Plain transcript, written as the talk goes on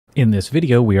In this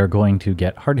video, we are going to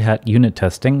get Hardhat unit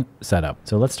testing set up.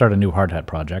 So let's start a new Hardhat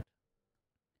project.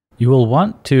 You will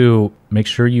want to make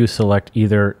sure you select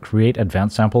either Create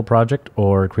Advanced Sample Project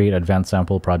or Create Advanced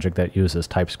Sample Project that uses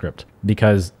TypeScript,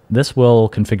 because this will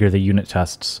configure the unit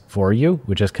tests for you,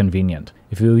 which is convenient.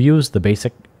 If you use the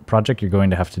basic project, you're going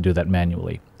to have to do that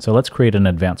manually. So let's create an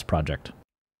advanced project.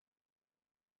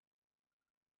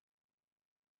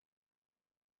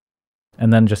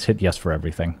 And then just hit yes for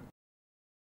everything.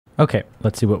 Okay,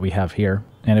 let's see what we have here.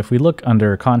 And if we look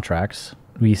under contracts,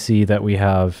 we see that we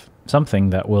have something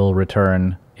that will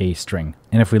return a string.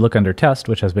 And if we look under test,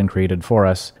 which has been created for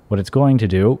us, what it's going to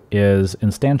do is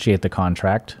instantiate the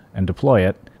contract and deploy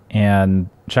it and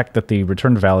check that the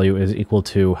returned value is equal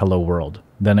to hello world.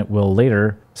 Then it will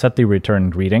later set the return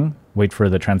greeting, wait for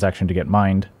the transaction to get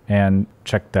mined, and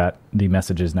check that the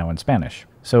message is now in Spanish.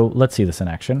 So let's see this in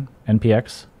action.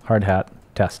 npx hardhat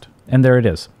test. And there it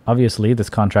is. Obviously, this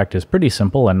contract is pretty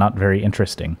simple and not very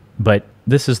interesting, but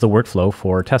this is the workflow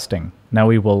for testing. Now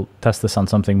we will test this on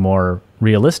something more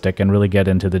realistic and really get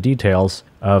into the details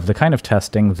of the kind of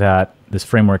testing that this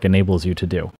framework enables you to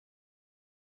do.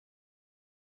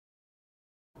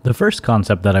 The first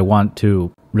concept that I want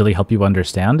to really help you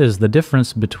understand is the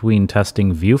difference between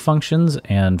testing view functions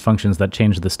and functions that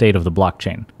change the state of the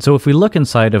blockchain. So if we look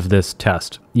inside of this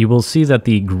test, you will see that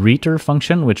the greeter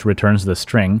function, which returns the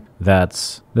string,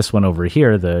 that's this one over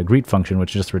here, the greet function,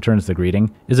 which just returns the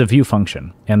greeting, is a view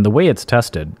function. And the way it's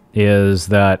tested is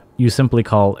that you simply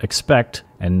call expect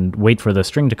and wait for the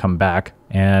string to come back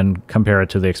and compare it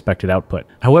to the expected output.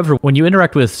 However, when you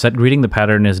interact with setGreeting, the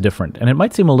pattern is different. And it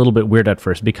might seem a little bit weird at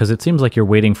first because it seems like you're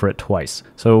waiting for it twice.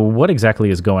 So what exactly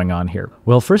is going on here?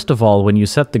 Well, first of all, when you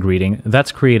set the greeting,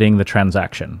 that's creating the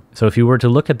transaction. So if you were to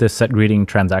look at this setGreeting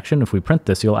transaction, if we print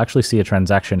this, you'll actually see a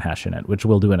transaction hash in it, which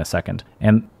we'll do in a second.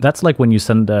 And that's like when you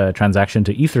send a transaction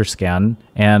to Etherscan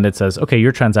and it says, okay,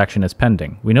 your transaction is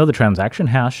pending. We know the transaction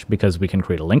hash because we can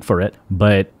create a link for it,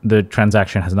 but the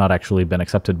transaction has not actually been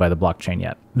accepted by the blockchain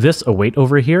yet. This await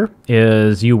over here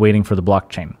is you waiting for the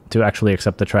blockchain to actually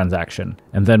accept the transaction.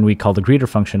 And then we call the greeter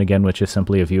function again, which is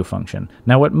simply a view function.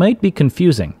 Now, what might be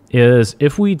confusing is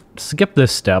if we skip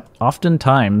this step,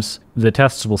 oftentimes the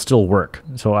tests will still work.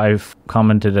 So I've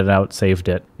commented it out, saved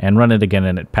it, and run it again,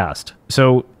 and it passed.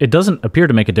 So it doesn't appear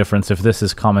to make a difference if this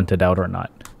is commented out or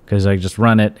not, because I just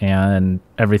run it and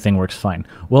everything works fine.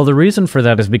 Well, the reason for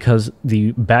that is because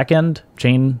the backend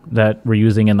chain that we're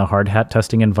using in the Hardhat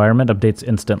testing environment updates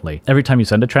instantly. Every time you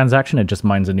send a transaction, it just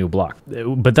mines a new block.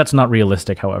 But that's not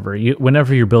realistic, however.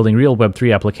 Whenever you're building real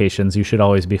Web3 applications, you should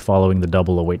always be following the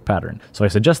double await pattern. So I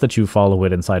suggest that you follow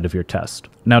it inside of your test.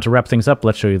 Now to wrap things up,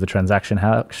 let's show you the transaction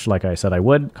hash like I said I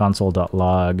would.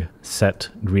 Console.log set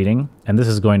greeting. And this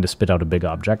is going to spit out a big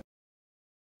object.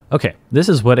 Okay, this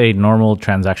is what a normal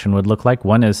transaction would look like.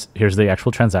 One is, here's the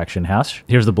actual transaction hash.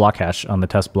 Here's the block hash on the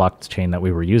test blockchain that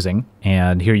we were using.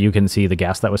 And here you can see the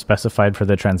gas that was specified for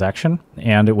the transaction.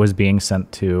 And it was being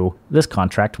sent to this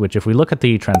contract, which if we look at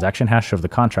the transaction hash of the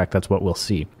contract, that's what we'll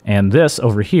see. And this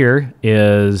over here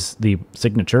is the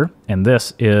signature. And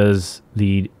this is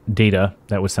the data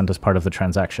that was sent as part of the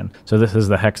transaction. So this is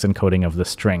the hex encoding of the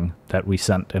string that we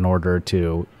sent in order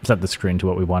to set the screen to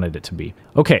what we wanted it to be.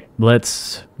 Okay,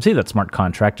 let's see that smart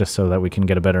contract just so that we can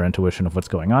get a better intuition of what's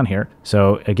going on here.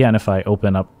 So again, if I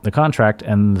open up the contract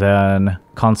and then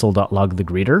console.log the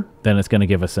greeter, then it's going to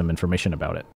give us some information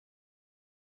about it.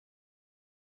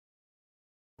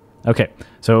 Okay,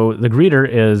 so the greeter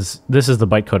is, this is the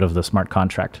bytecode of the smart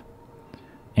contract.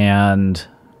 And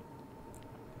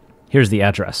here's the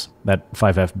address, that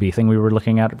 5FB thing we were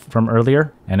looking at from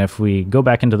earlier. And if we go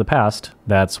back into the past,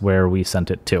 that's where we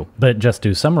sent it to. But just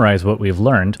to summarize what we've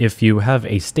learned, if you have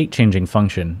a state-changing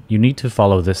function, you need to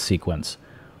follow this sequence.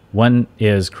 One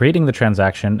is creating the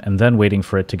transaction and then waiting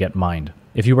for it to get mined.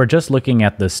 If you are just looking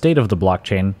at the state of the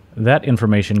blockchain, that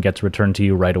information gets returned to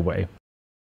you right away.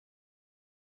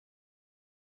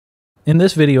 In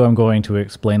this video, I'm going to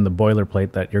explain the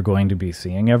boilerplate that you're going to be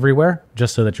seeing everywhere,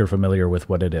 just so that you're familiar with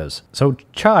what it is. So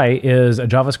Chai is a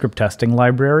JavaScript testing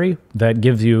library that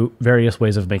gives you various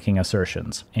ways of making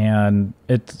assertions. And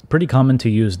it's pretty common to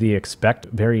use the expect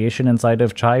variation inside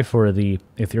of Chai for the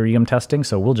Ethereum testing,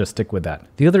 so we'll just stick with that.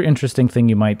 The other interesting thing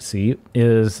you might see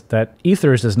is that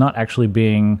ethers is not actually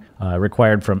being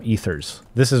required from ethers.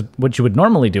 This is what you would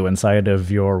normally do inside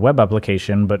of your web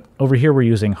application, but over here we're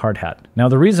using Hardhat. Now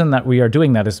the reason that we are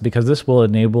doing that is because this will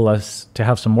enable us to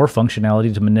have some more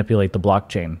functionality to manipulate the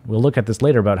blockchain. We'll look at this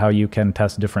later about how you can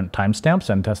test different timestamps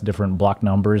and test different block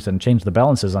numbers and change the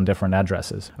balances on different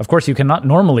addresses. Of course, you cannot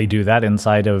normally do that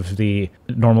inside of the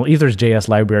normal Ethers.js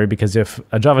library, because if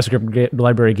a JavaScript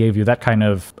library gave you that kind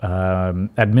of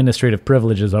administrative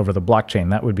privileges over the blockchain,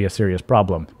 that would be a serious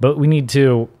problem. But we need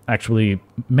to actually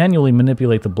manually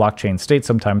manipulate the blockchain state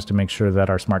sometimes to make sure that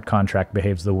our smart contract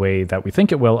behaves the way that we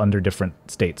think it will under different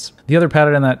states. The other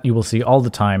pattern that you will see all the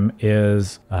time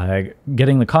is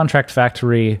getting the contract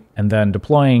factory and then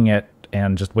deploying it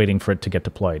and just waiting for it to get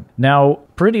deployed. Now,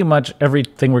 pretty much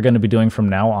everything we're going to be doing from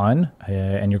now on,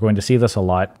 and you're going to see this a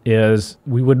lot, is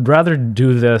we would rather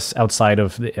do this outside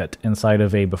of inside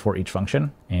of a before each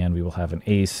function. And we will have an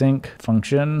async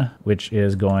function, which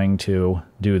is going to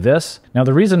do this. Now,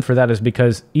 the reason for that is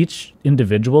because each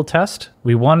individual test,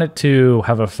 we want it to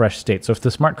have a fresh state. So if the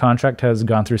smart contract has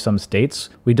gone through some states,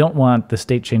 we don't want the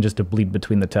state changes to bleed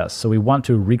between the tests. So we want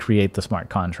to recreate the smart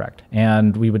contract.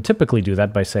 And we would typically do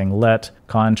that by saying let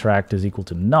contract is equal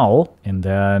to null, and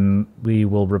then we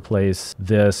will replace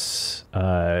this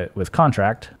with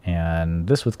contract, and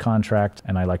this with contract,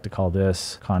 and I like to call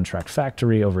this contract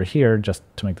factory over here, just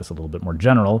to make this a little bit more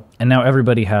general. And now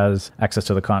everybody has access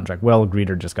to the contract. Well,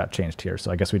 greeter just got changed here,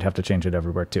 so I guess we'd have to change it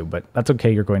everywhere too, but that's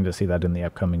okay. You're going to see that in the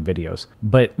upcoming videos.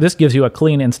 But this gives you a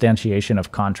clean instantiation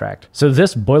of contract. So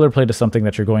this boilerplate is something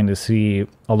that you're going to see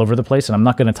all over the place, and I'm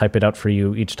not going to type it out for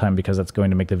you each time because that's going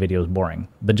to make the videos boring.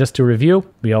 But just to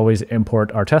review, we always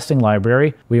import our testing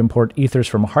library. We import ethers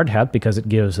from Hardhat because it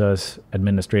gives us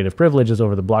administrative privileges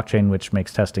over the blockchain, which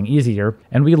makes testing easier.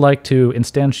 And we like to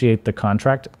instantiate the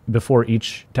contract before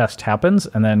each test happens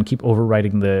and then keep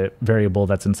overwriting the variable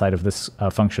that's inside of this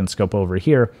function scope over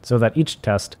here so that each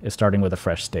test is starting with a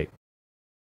fresh state.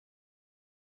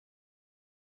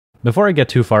 Before I get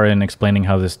too far in explaining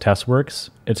how this test works,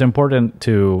 it's important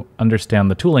to understand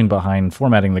the tooling behind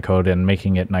formatting the code and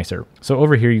making it nicer. So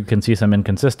over here you can see some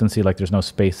inconsistency, like there's no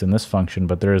space in this function,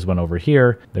 but there is one over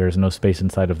here. There's no space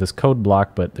inside of this code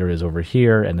block, but there is over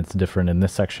here, and it's different in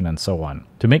this section and so on.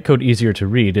 To make code easier to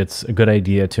read, it's a good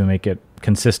idea to make it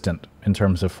consistent in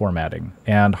terms of formatting.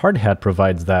 And Hardhat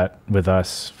provides that with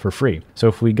us for free. So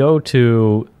if we go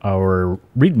to our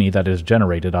README that is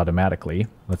generated automatically,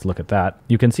 let's look at that.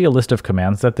 You can see a list of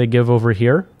commands that they give over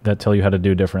here that tell you how to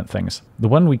do different things. The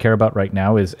one we care about right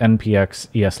now is npx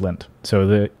eslint. So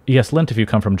the eslint, if you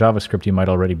come from JavaScript, you might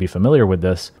already be familiar with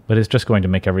this, but it's just going to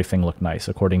make everything look nice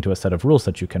according to a set of rules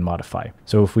that you can modify.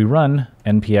 So if we run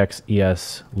npx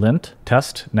eslint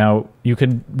test, now you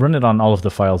could run it on all of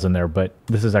the files in there, but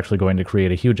this is actually going to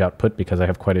create a huge output because I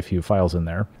have quite a few files in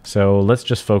there. So let's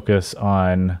just focus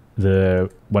on the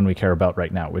one we care about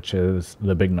right now, which is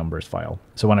the big numbers file.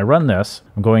 So when I run this,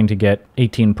 I'm going to get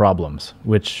 18 problems,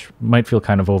 which might feel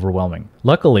kind of overwhelming.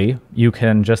 Luckily, you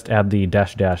can just add the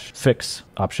 -- fix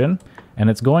option, and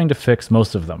it's going to fix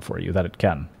most of them for you that it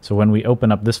can. So when we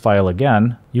open up this file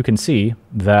again, you can see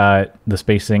that the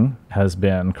spacing has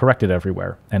been corrected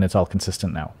everywhere, and it's all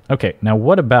consistent now. Okay, now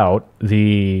what about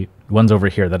the ones over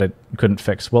here that it couldn't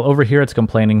fix? Well, over here it's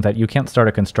complaining that you can't start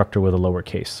a constructor with a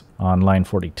lowercase on line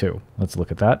 42. Let's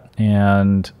look at that.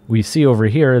 And we see over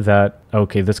here that,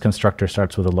 okay, this constructor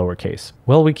starts with a lowercase.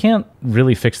 Well, we can't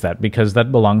really fix that because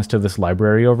that belongs to this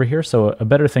library over here. So a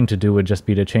better thing to do would just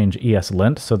be to change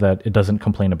eslint so that it doesn't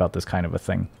complain about this kind of a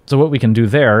thing. So what we can do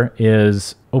there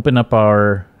is open up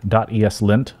our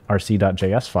 .eslint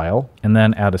rc.js file and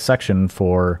then add a section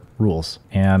for rules.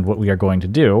 And what we are going to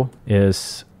do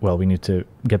is, well, we need to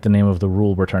get the name of the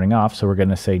rule we're turning off. So we're going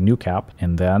to say new cap,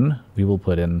 and then we will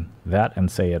put in that and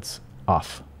say it's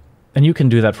off. And you can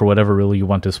do that for whatever rule you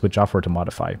want to switch off or to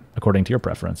modify according to your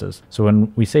preferences. So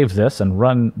when we save this and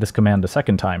run this command a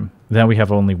second time, then we have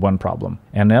only one problem.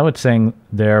 And now it's saying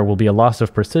there will be a loss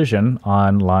of precision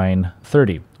on line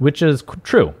 30, which is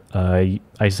true. I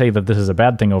say that this is a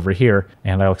bad thing over here,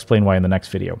 and I'll explain why in the next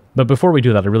video. But before we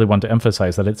do that, I really want to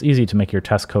emphasize that it's easy to make your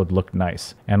test code look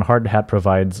nice. And Hardhat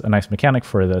provides a nice mechanic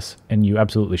for this, and you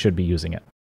absolutely should be using it.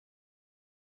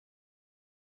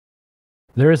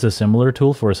 There is a similar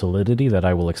tool for Solidity that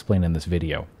I will explain in this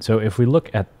video. So if we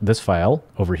look at this file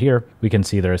over here, we can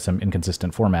see there is some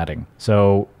inconsistent formatting.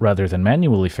 So rather than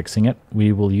manually fixing it,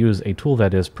 we will use a tool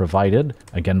that is provided,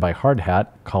 again by Hardhat,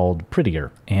 called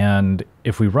Prettier. And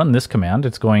if we run this command,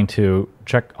 it's going to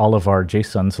check all of our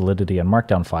JSON, Solidity, and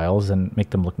Markdown files and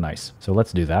make them look nice. So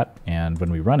let's do that. And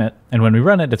when we run it,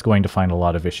 it's going to find a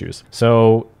lot of issues.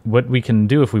 So what we can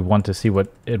do if we want to see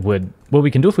what it would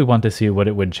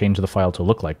change the file to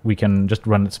look like, we can just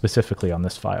run it specifically on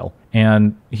this file.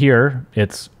 And here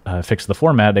it's fixed the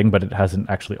formatting, but it hasn't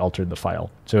actually altered the file.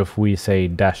 So if we say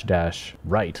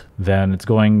 --write, then it's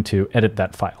going to edit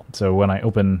that file. So when I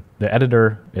open the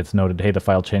editor, it's noted, hey, the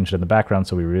file changed in the background,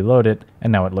 so we reload it,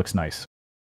 and now it looks nice.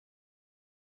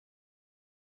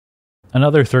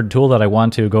 Another third tool that I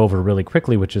want to go over really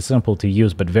quickly, which is simple to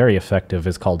use but very effective,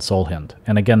 is called Solidity.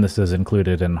 And again, this is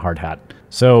included in Hardhat.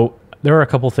 So there are a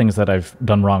couple things that I've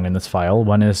done wrong in this file.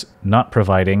 One is not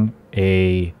providing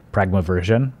a pragma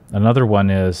version. Another one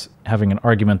is having an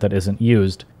argument that isn't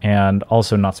used, and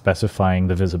also not specifying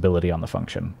the visibility on the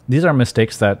function. These are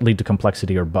mistakes that lead to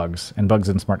complexity or bugs, and bugs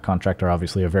in smart contract are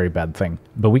obviously a very bad thing.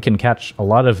 But we can catch a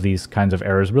lot of these kinds of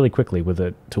errors really quickly with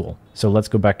a tool. So let's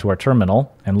go back to our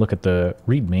terminal and look at the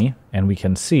README, and we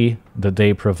can see that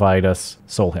they provide us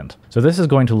Solidity. So this is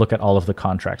going to look at all of the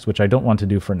contracts, which I don't want to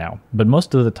do for now. But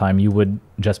most of the time you would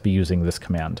just be using this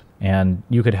command, and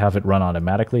you could have it run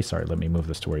automatically. Sorry, let me move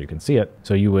this to where you can see it.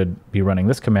 So you would be running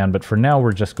this command, but for now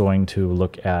we're just going to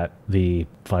look at the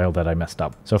file that I messed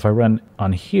up. So if I run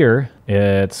on here,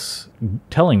 it's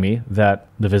telling me that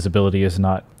the visibility is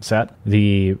not set,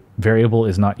 the variable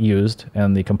is not used,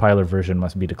 and the compiler version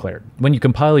must be declared. When you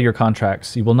compile your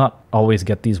contracts, you will not always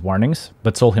get these warnings,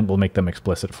 but Solidity will make them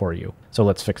explicit for you. So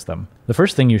let's fix them. The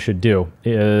first thing you should do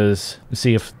is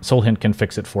see if Solidity can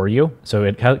fix it for you. So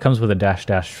it comes with a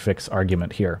 -- fix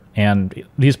argument here. And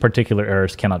these particular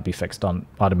errors cannot be fixed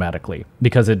automatically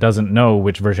because it doesn't know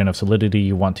which version of Solidity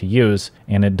you want to use,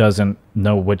 and it doesn't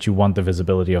know what you want the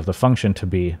visibility of the function to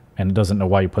be, and it doesn't know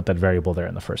why you put that variable there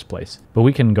in the first place. But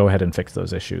we can go ahead and fix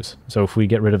those issues. So if we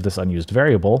get rid of this unused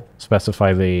variable,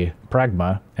 specify the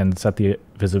pragma, and set the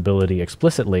visibility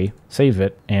explicitly, save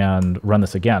it, and run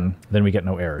this again, then we get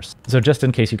no errors. So just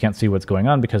in case you can't see what's going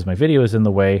on because my video is in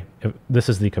the way, this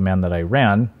is the command that I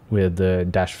ran with the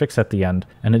 -fix at the end,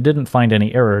 and it didn't find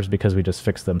any errors because we just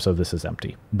fixed them, so this is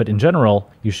empty. But in general,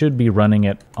 you should be running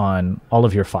it on all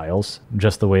of your files,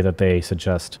 just the way that they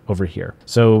suggest over here.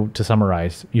 So to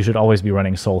summarize, you should always be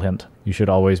running Solidity. You should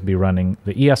always be running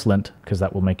the ESLint, because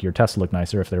that will make your tests look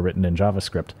nicer if they're written in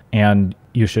JavaScript. And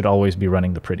you should always be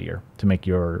running the prettier to make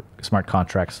your smart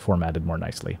contracts formatted more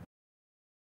nicely.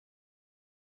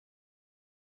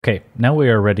 Okay, now we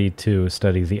are ready to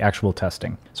study the actual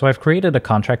testing. So I've created a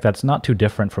contract that's not too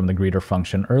different from the greeter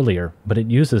function earlier, but it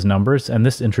uses numbers, and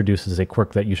this introduces a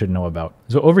quirk that you should know about.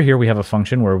 So over here we have a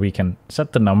function where we can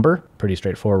set the number, pretty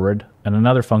straightforward, and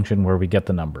another function where we get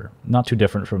the number, not too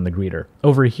different from the greeter.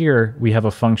 Over here we have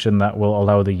a function that will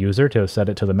allow the user to set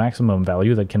it to the maximum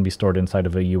value that can be stored inside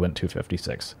of a uint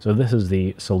 256. So this is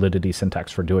the Solidity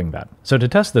syntax for doing that. So to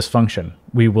test this function,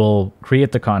 we will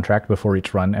create the contract before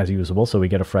each run as usable, so we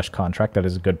get a fresh contract. That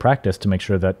is good practice to make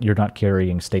sure that you're not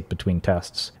carrying state between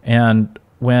tests. And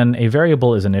when a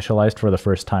variable is initialized for the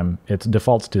first time, it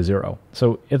defaults to 0.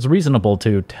 So it's reasonable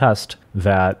to test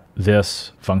that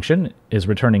this function is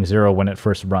returning 0 when it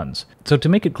first runs. So to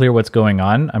make it clear what's going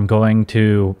on, I'm going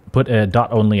to put a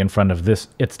dot only in front of this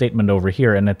it statement over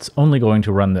here, and it's only going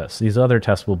to run this. These other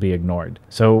tests will be ignored.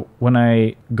 So when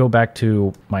I go back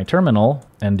to my terminal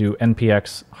and do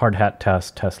npx hardhat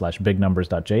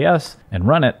test/bignumbers.js and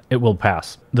run it, it will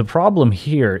pass. The problem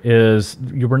here is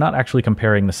we're not actually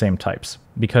comparing the same types,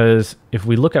 because if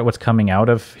we look at what's coming out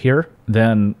of here,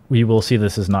 then we will see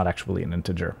this is not actually an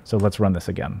integer. So let's run this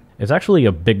again. It's actually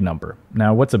a big number.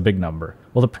 Now, what's a big number?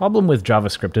 Well, the problem with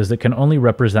JavaScript is it can only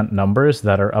represent numbers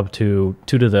that are up to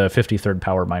 2 to the 53rd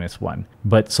power minus 1.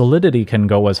 But Solidity can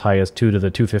go as high as 2 to the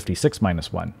 256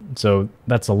 minus 1. So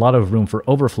that's a lot of room for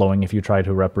overflowing if you try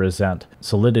to represent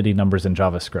Solidity numbers in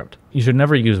JavaScript. You should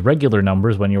never use regular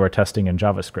numbers when you are testing in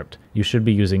JavaScript. You should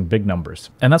be using big numbers.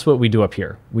 And that's what we do up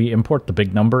here. We import the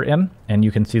big number in, and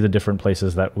you can see the different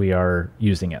places that we are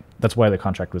using it. That's why the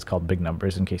contract was called big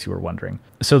numbers, in case you were wondering.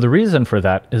 So the reason for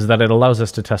that is that it allows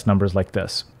us to test numbers like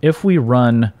this. If we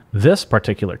run this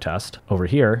particular test over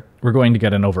here, we're going to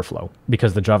get an overflow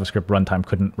because the JavaScript runtime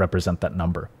couldn't represent that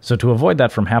number. So to avoid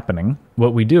that from happening,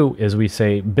 what we do is we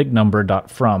say big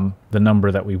number.from the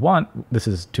number that we want. This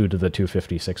is 2 to the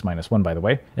 256 minus 1, by the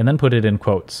way, and then put it in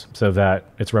quotes so that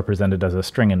it's represented as a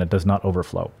string and it does not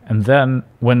overflow. And then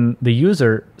when the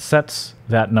user sets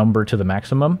that number to the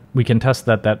maximum, we can test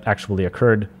that that actually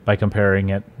occurred by comparing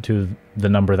it to the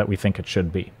number that we think it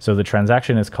should be. So the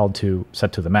transaction is called to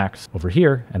set to the max over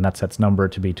here, and that sets number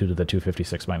to be 2 to the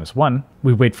 256 minus 1.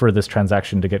 We wait for this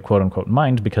transaction to get quote unquote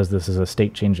mined because this is a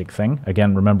state changing thing.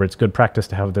 Again, remember, it's good practice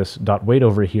to have this .wait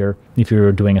over here if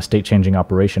you're doing a state changing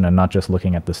operation and not just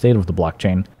looking at the state of the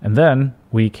blockchain. And then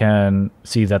we can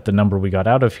see that the number we got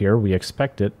out of here, we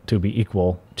expect it to be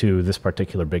equal to this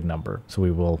particular big number. So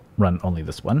we will run only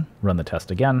this one, run the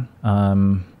test again.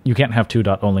 You can't have two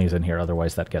 .onlys in here,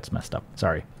 otherwise that gets messed up.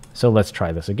 Sorry. So let's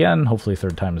try this again. Hopefully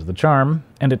third time is the charm,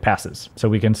 and it passes. So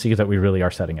we can see that we really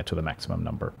are setting it to the maximum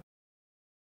number.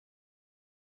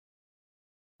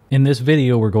 In this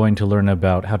video, we're going to learn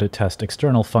about how to test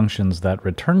external functions that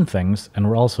return things, and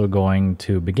we're also going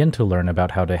to begin to learn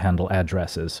about how to handle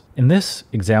addresses. In this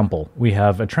example, we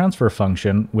have a transfer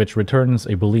function which returns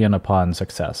a Boolean upon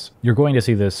success. You're going to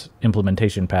see this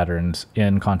implementation patterns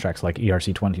in contracts like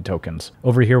ERC20 tokens.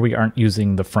 Over here, we aren't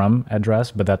using the from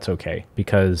address, but that's okay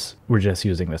because we're just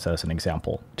using this as an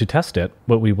example. To test it,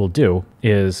 what we will do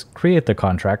is create the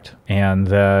contract and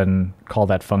then call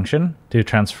that function to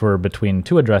transfer between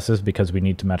two addresses because we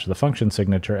need to match the function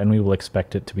signature, and we will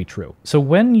expect it to be true. So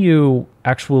when you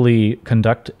actually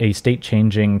conduct a state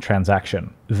changing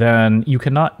transaction, then you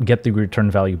cannot get the return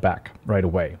value back right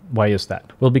away. Why is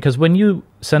that? Well, because when you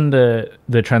send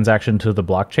the transaction to the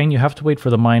blockchain, you have to wait for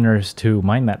the miners to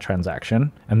mine that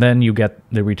transaction, and then you get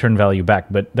the return value back.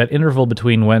 But that interval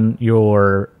between when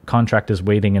your contract is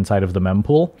waiting inside of the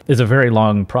mempool is a very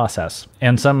long process.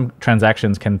 And some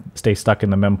transactions can stay stuck in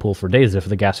the mempool for days if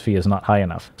the gas fee is not high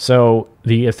enough. So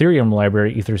the Ethereum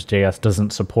library, Ethers.js,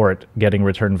 doesn't support getting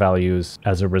return values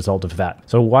as a result of that.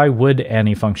 So why would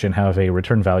any function have a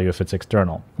return value if it's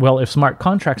external? Well, if smart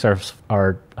contracts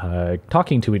are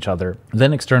talking to each other,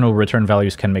 then external return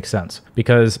values can make sense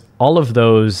because all of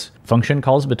those function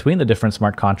calls between the different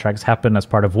smart contracts happen as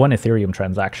part of one Ethereum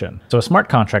transaction. So a smart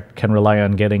contract can rely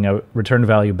on getting a return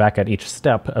value back at each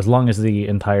step as long as the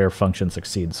entire function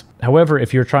succeeds. However,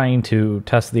 if you're trying to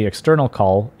test the external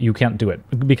call, you can't do it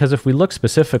because if we look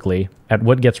specifically at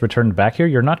what gets returned back here,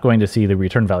 you're not going to see the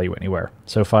return value anywhere.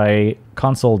 So if I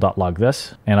console.log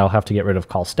this, and I'll have to get rid of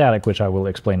call static, which I will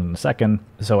explain in a second.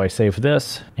 So I save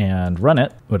this and run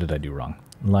it. What did I do wrong?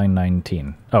 Line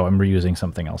 19. Oh, I'm reusing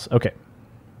something else. Okay.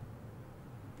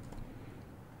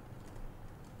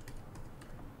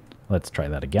 Let's try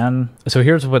that again. So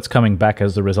here's what's coming back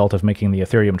as the result of making the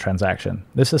Ethereum transaction.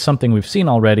 This is something we've seen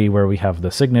already where we have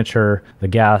the signature, the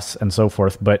gas, and so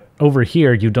forth, but over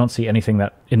here you don't see anything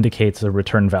that indicates a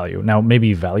return value. Now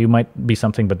maybe value might be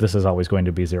something, but this is always going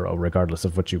to be 0 regardless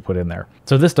of what you put in there.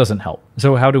 So this doesn't help.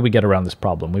 So how do we get around this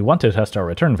problem? We want to test our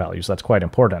return values. That's quite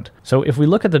important. So if we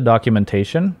look at the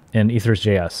documentation in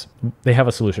Ethers.js, they have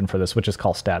a solution for this, which is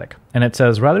call static. And it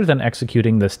says rather than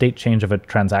executing the state change of a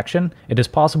transaction, it is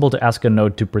possible to ask a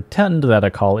node to pretend that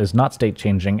a call is not state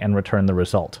changing and return the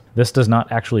result. This does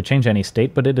not actually change any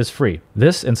state, but it is free.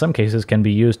 This, in some cases, can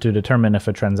be used to determine if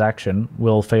a transaction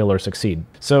will fail or succeed.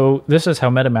 So this is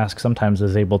how MetaMask sometimes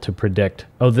is able to predict,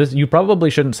 oh, you probably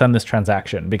shouldn't send this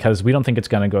transaction because we don't think it's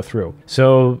going to go through.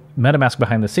 So MetaMask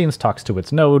behind the scenes talks to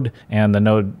its node, and the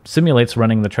node simulates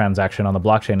running the transaction on the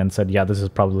blockchain and said, yeah, this is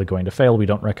probably going to fail. We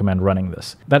don't recommend running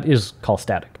this. That is call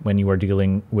static when you are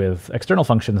dealing with external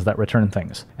functions that return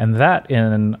things. And that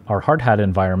in our Hardhat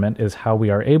environment is how we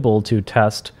are able to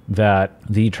test that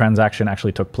the transaction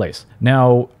actually took place.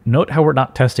 Now, note how we're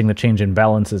not testing the change in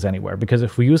balances anywhere, because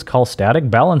if we use call static,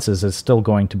 balances is still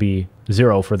going to be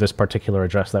 0 for this particular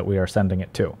address that we are sending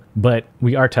it to. But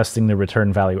we are testing the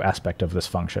return value aspect of this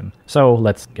function. So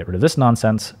let's get rid of this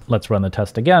nonsense. Let's run the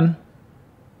test again.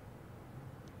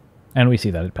 And we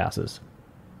see that it passes.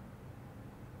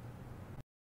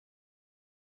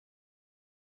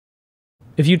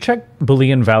 If you check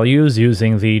Boolean values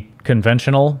using the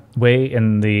conventional way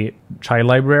in the chai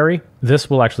library,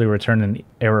 this will actually return an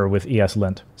error with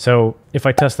ESLint. So if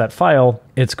I test that file,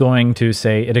 it's going to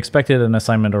say it expected an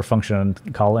assignment or function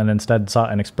call and instead saw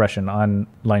an expression on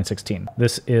line 16.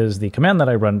 This is the command that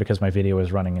I run because my video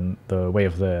is running in the way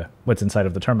of what's inside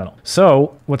of the terminal.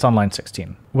 So what's on line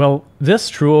 16? Well, this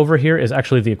true over here is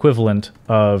actually the equivalent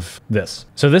of this.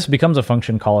 So this becomes a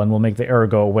function call and will make the error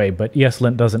go away, but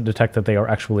ESLint doesn't detect that they are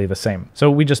actually the same. So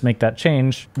we just make that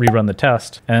change, rerun the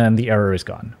test, and the error is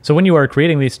gone. So when you are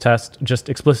creating these tests, just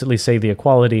explicitly say the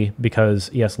equality because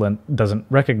ESLint doesn't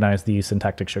recognize the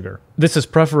syntactic sugar. This is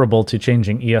preferable to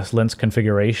changing ESLint's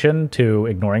configuration to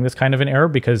ignoring this kind of an error,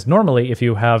 because normally if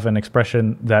you have an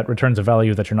expression that returns a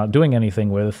value that you're not doing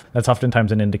anything with, that's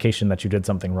oftentimes an indication that you did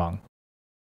something wrong.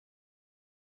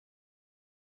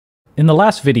 In the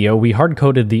last video, we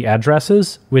hard-coded the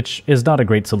addresses, which is not a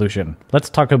great solution.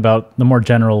 Let's talk about the more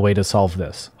general way to solve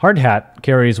this. Hardhat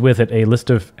carries with it a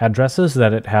list of addresses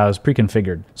that it has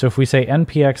pre-configured. So if we say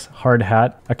npx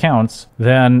hardhat accounts,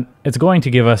 then it's going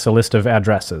to give us a list of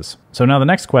addresses. So now the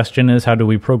next question is, how do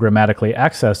we programmatically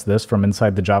access this from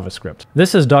inside the JavaScript?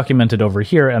 This is documented over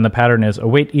here, and the pattern is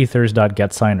await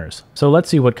ethers.getSigners. So let's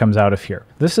see what comes out of here.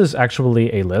 This is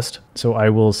actually a list. So I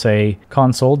will say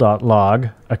console.log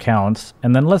accounts,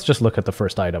 and then let's just look at the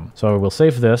first item. So we'll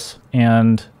save this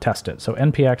and test it. So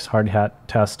npx hardhat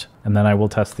test, and then I will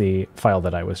test the file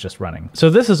that I was just running. So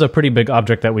this is a pretty big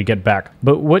object that we get back,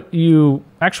 but what you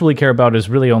actually care about is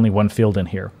really only one field in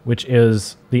here, which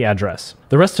is the address.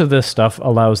 The rest of this stuff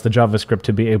allows the JavaScript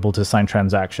to be able to sign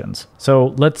transactions. So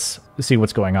let's see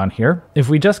what's going on here. If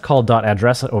we just call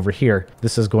 .address over here,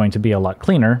 this is going to be a lot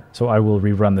cleaner. So I will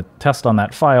rerun the test on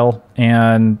that file,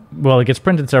 and well, it gets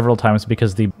printed several times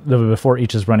because the before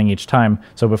each is running each time.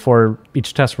 So before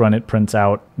each test run, it prints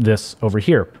out this over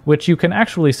here, which you can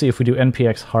actually see if we do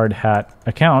npx hardhat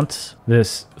accounts,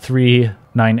 this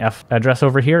 39f address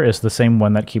over here is the same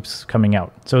one that keeps coming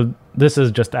out. So this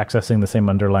is just accessing the same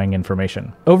underlying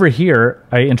information. Over here,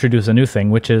 I introduce a new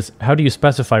thing, which is how do you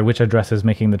specify which address is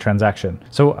making the transaction?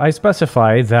 So I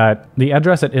specify that the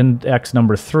address at index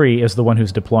number 3 is the one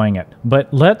who's deploying it.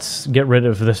 But let's get rid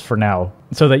of this for now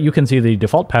so that you can see the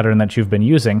default pattern that you've been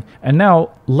using. And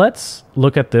now let's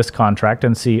look at this contract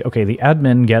and see, okay, the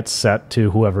admin gets set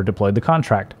to whoever deployed the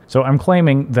contract. So I'm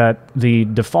claiming that the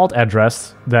default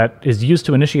address that is used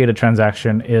to initiate a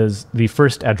transaction is the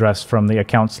first address from the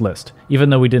accounts list, even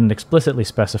though we didn't explicitly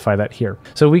specify that here.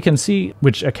 So we can see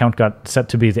which account got set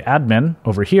to be the admin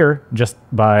over here just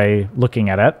by looking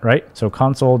at it, right? So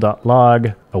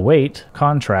console.log await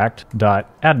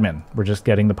contract.admin. We're just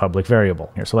getting the public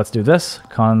variable here. So let's do this.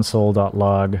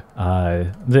 Console.log,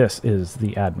 this is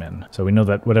the admin. So we know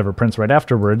that whatever prints right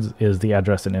afterwards is the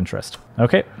address in interest.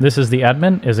 Okay, this is the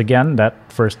admin, is again that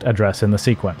first address in the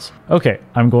sequence. Okay,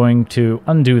 I'm going to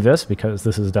undo this because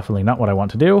this is definitely not what I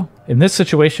want to do. In this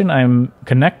situation, I'm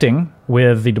connecting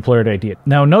with the deployer ID.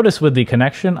 Now notice with the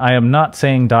connection, I am not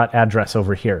saying .address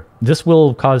over here. This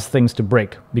will cause things to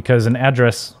break because an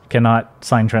address cannot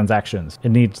sign transactions. It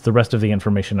needs the rest of the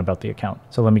information about the account.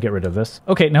 So let me get rid of this.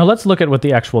 Okay, now let's look at what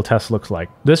the actual test looks like.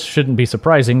 This shouldn't be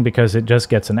surprising because it just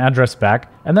gets an address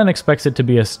back and then expects it to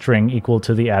be a string equal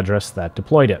to the address that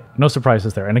deployed it. No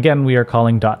surprises there. And again, we are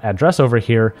calling .address over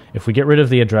here. If we get rid of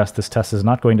the address, this test is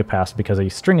not going to pass because a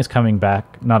string is coming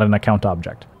back, not an account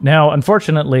object. Now,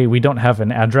 unfortunately, we don't have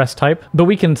an address type, but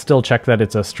we can still check that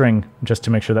it's a string just to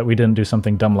make sure that we didn't do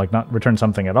something dumb like not return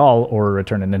something at all or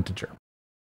return an integer.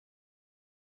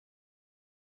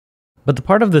 But the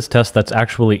part of this test that's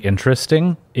actually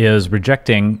interesting is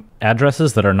rejecting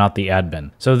addresses that are not the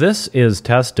admin. So this is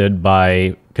tested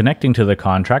by connecting to the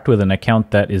contract with an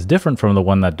account that is different from the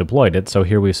one that deployed it. So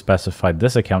here we've specified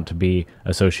this account to be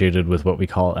associated with what we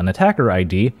call an attacker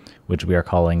ID, which we are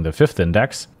calling the 5th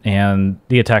index. And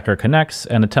the attacker connects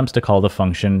and attempts to call the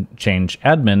function change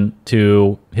admin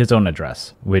to his own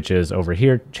address, which is over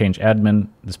here, change admin.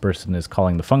 This person is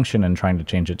calling the function and trying to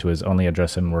change it to his only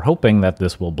address, and we're hoping that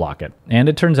this will block it. And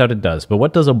it turns out it does. But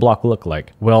what does a block look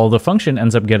like? Well, the function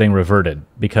ends up getting reverted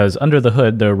because under the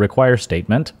hood, the require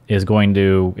statement is going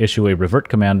to issue a revert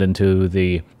command into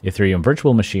the Ethereum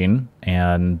virtual machine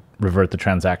and revert the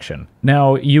transaction.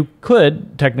 Now, you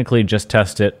could technically just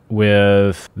test it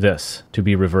with this to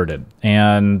be reverted,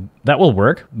 and that will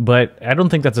work, but I don't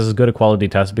think that's as good a quality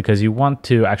test because you want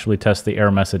to actually test the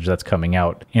error message that's coming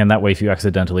out, and that way if you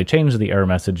accidentally change the error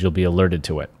message, you'll be alerted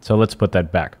to it. So let's put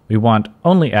that back. We want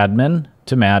only admin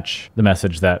to match the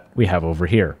message that we have over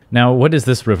here. Now, what is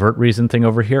this revert reason thing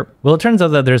over here? Well, it turns out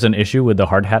that there's an issue with the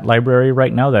Hardhat library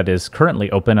right now that is currently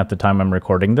open at the time I'm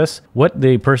recording this. What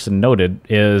the person noted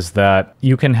is that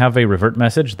you can have a revert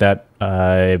message that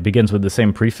begins with the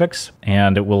same prefix,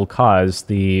 and it will cause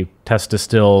the test to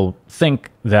still think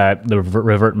that the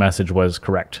revert message was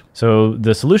correct. So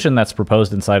the solution that's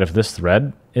proposed inside of this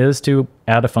thread is to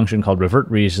add a function called revert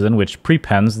reason, which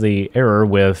prepends the error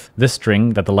with this string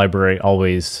that the library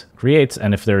always creates,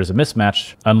 and if there is a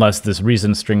mismatch, unless this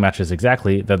reason string matches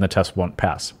exactly, then the test won't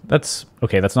pass. That's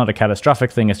okay, that's not a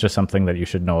catastrophic thing, it's just something that you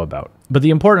should know about. But the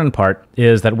important part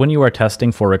is that when you are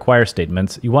testing for require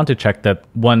statements, you want to check that,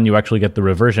 one, you actually get the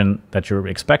reversion that you're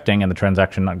expecting and the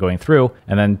transaction not going through,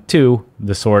 and then two,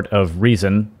 the sort of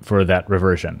reason for that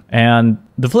reversion. And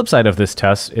the flip side of this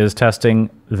test is testing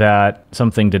that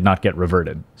something did not get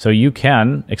reverted. So you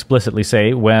can explicitly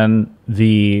say when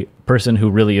the person who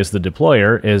really is the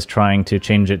deployer is trying to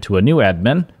change it to a new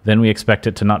admin, then we expect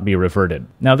it to not be reverted.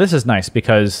 Now this is nice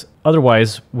because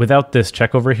otherwise, without this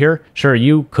check over here, sure,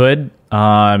 you could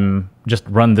just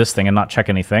run this thing and not check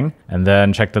anything, and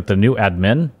then check that the new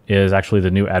admin is actually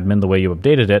the new admin the way you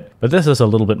updated it. But this is a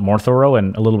little bit more thorough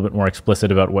and a little bit more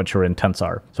explicit about what your intents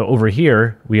are. So over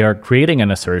here, we are creating an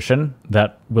assertion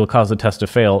that will cause the test to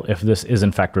fail if this is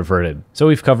in fact reverted. So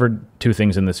we've covered two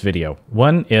things in this video.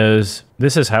 One is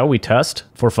this is how we test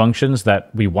for functions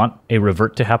that we want a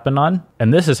revert to happen on,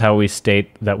 and this is how we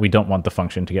state that we don't want the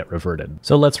function to get reverted.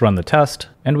 So let's run the test,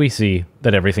 and we see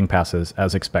that everything passes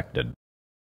as expected.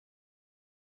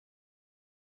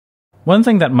 One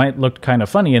thing that might look kind of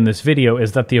funny in this video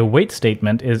is that the await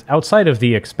statement is outside of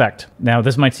the expect. Now,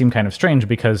 this might seem kind of strange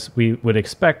because we would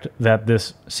expect that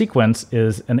this sequence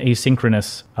is an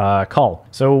asynchronous call.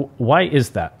 So why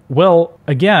is that? Well,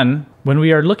 again, when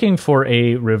we are looking for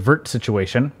a revert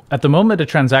situation, at the moment a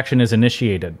transaction is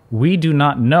initiated, we do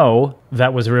not know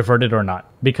that was reverted or not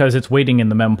because it's waiting in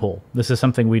the mempool. This is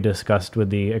something we discussed with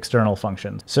the external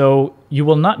functions. So you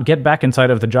will not get back inside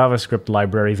of the JavaScript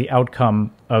library the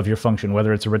outcome of your function,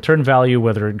 whether it's a return value,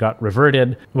 whether it got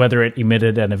reverted, whether it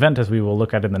emitted an event, as we will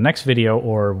look at in the next video,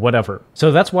 or whatever.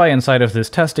 So that's why inside of this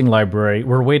testing library,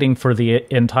 we're waiting for the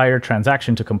entire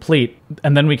transaction to complete,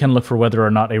 and then we can look for whether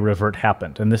or not a revert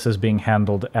happened. And this is being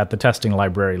handled at the testing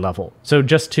library level. So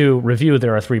just to review,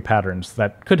 there are three patterns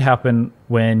that could happen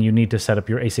when you need to set up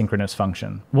your asynchronous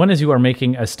function. One is you are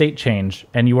making a state change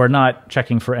and you are not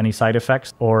checking for any side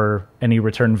effects or any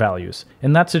return values.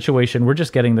 In that situation, we're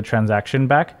just getting the transaction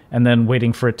back and then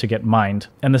waiting for it to get mined.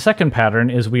 And the second pattern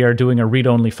is we are doing a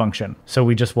read-only function. So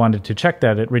we just wanted to check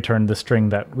that it returned the string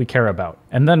that we care about.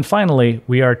 And then finally,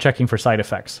 we are checking for side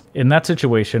effects. In that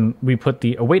situation, we put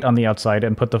the await on the outside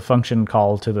and put the function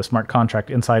call to the smart contract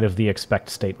inside of the expect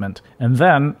statement. And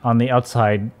then on the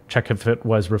outside, check if it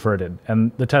was reverted.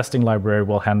 And the testing library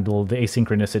will handle the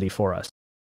asynchronicity for us.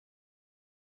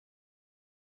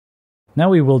 Now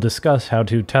we will discuss how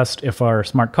to test if our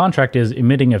smart contract is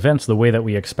emitting events the way that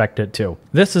we expect it to.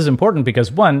 This is important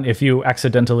because, one, if you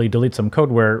accidentally delete some code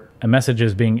where a message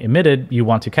is being emitted, you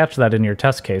want to catch that in your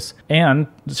test case. And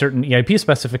certain EIP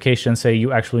specifications say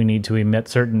you actually need to emit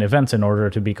certain events in order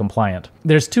to be compliant.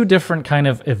 There's two different kind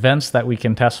of events that we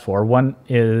can test for. One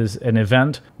is an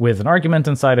event with an argument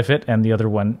inside of it, and the other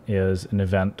one is an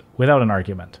event without an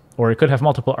argument. Or it could have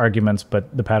multiple arguments,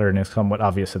 but the pattern is somewhat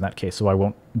obvious in that case, so I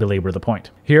won't belabor the point.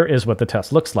 Here is what the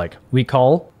test looks like. We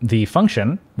call the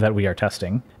function that we are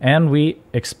testing, and we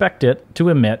expect it to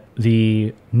emit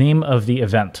the name of the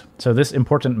event. So this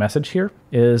important message here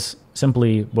is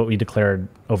simply what we declared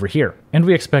over here. And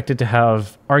we expect it to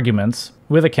have arguments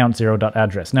with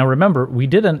account0.address. Now remember, we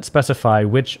didn't specify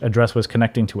which address was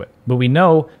connecting to it, but we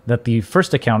know that the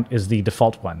first account is the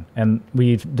default one. And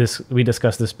we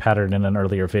discussed this pattern in an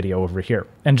earlier video over here.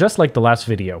 And just like the last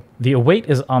video, the await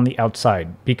is on the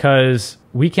outside because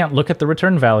we can't look at the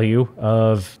return value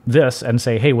of this and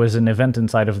say, hey, was an event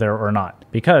inside of there or not?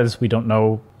 Because we don't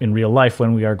know in real life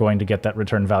when we are going to get that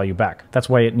return value back. That's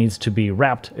why it needs to be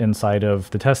wrapped inside of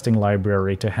the testing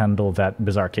library to handle that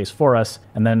bizarre case for us,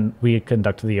 and then we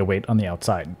conduct the await on the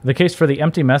outside. The case for the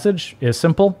empty message is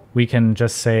simple. We can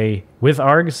just say with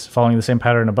args, following the same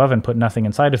pattern above, and put nothing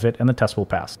inside of it, and the test will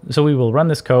pass. So we will run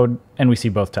this code, and we see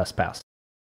both tests pass.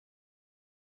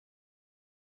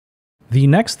 The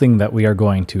next thing that we are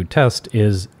going to test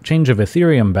is change of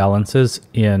Ethereum balances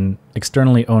in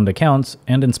externally owned accounts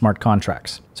and in smart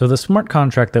contracts. So the smart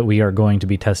contract that we are going to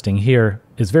be testing here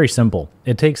is very simple.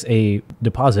 It takes a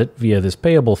deposit via this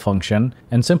payable function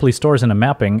and simply stores in a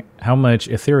mapping how much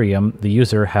Ethereum the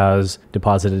user has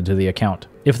deposited to the account.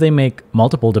 If they make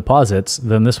multiple deposits,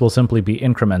 then this will simply be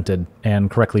incremented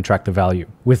and correctly track the value.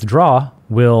 Withdraw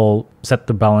will set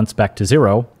the balance back to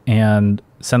 0 and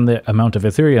send the amount of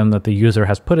Ethereum that the user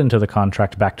has put into the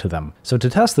contract back to them. So to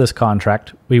test this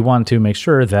contract, we want to make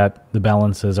sure that the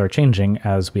balances are changing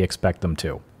as we expect them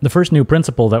to. The first new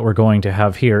principle that we're going to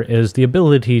have here is the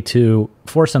ability to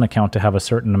force an account to have a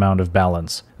certain amount of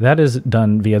balance. That is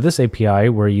done via this API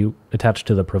where you attach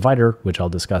to the provider, which I'll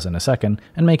discuss in a second,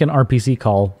 and make an RPC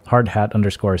call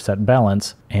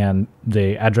hardhat_setBalance and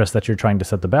the address that you're trying to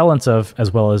set the balance of,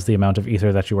 as well as the amount of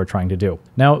ether that you are trying to do.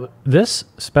 Now, this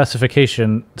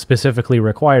specification specifically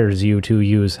requires you to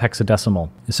use hexadecimal.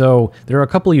 So there are a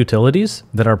couple utilities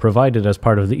that are provided as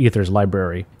part of the ethers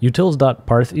library.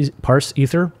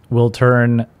 Utils.parseEther will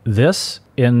turn this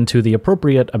into the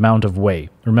appropriate amount of way.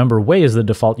 Remember, Wei is the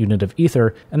default unit of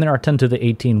Ether, and there are 10 to the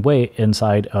 18 Wei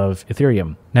inside of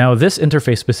Ethereum. Now, this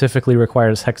interface specifically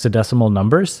requires hexadecimal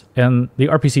numbers, and the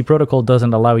RPC protocol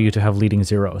doesn't allow you to have leading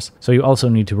zeros. So you also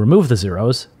need to remove the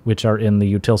zeros, which are in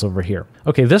the utils over here.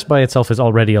 Okay, this by itself is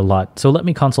already a lot, so let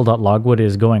me console.log what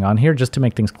is going on here just to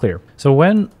make things clear. So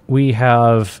when we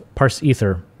have parse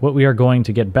ether, what we are going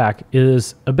to get back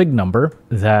is a big number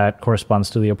that corresponds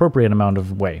to the appropriate amount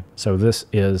of Wei. So this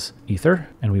is ether,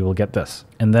 and we will get this.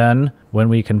 And then when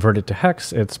we convert it to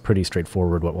hex, it's pretty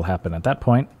straightforward what will happen at that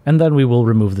point, and then we will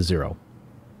remove the zero.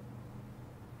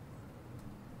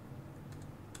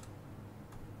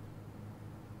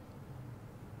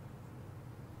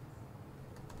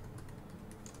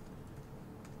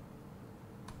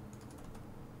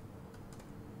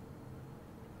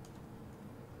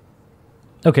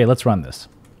 Okay, let's run this.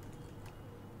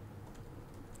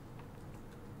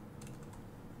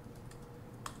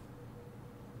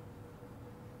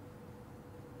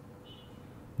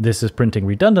 This is printing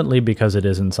redundantly because it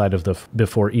is inside of the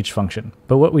before each function.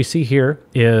 But what we see here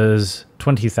is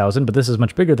 20,000, but this is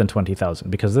much bigger than 20,000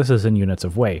 because this is in units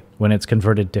of Wei. When it's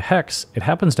converted to hex, it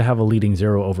happens to have a leading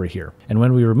zero over here. And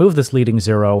when we remove this leading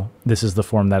zero, this is the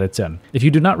form that it's in. If you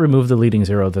do not remove the leading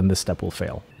zero, then this step will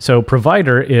fail. So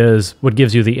provider is what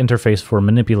gives you the interface for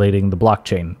manipulating the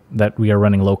blockchain that we are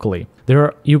running locally.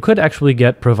 You could actually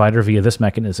get provider via this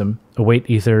mechanism, await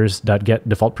ethers.get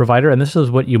default provider, and this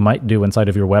is what you might do inside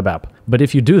of your web app. But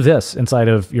if you do this inside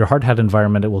of your Hardhat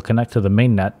environment, it will connect to the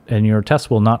mainnet, and your tests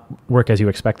will not work as you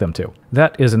expect them to.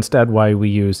 That is instead why we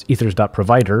use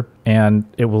ethers.provider, and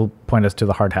it will point us to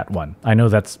the Hardhat one. I know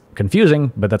that's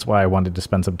confusing, but that's why I wanted to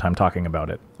spend some time talking about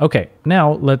it. Okay,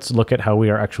 now let's look at how we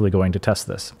are actually going to test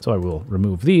this. So I will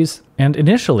remove these, and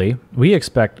initially we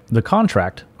expect the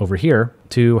contract over here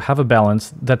to have a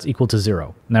balance that's equal to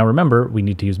 0. Now remember, we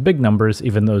need to use big numbers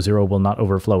even though 0 will not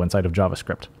overflow inside of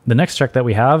JavaScript. The next check that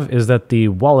we have is that the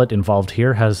wallet involved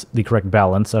here has the correct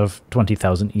balance of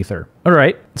 20,000 ether. All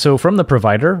right, so from the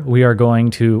provider, we are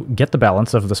going to get the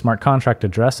balance of the smart contract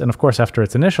address, and of course after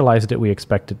it's initialized it, we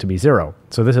expect it to be 0.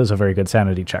 So this is a very good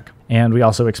sanity check. And we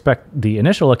also expect the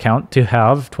initial account to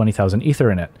have 20,000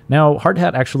 ether in it. Now,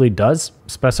 Hardhat actually does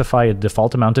specify a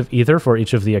default amount of ether for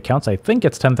each of the accounts. I think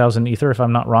it's 10,000 ether if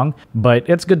I'm not wrong, but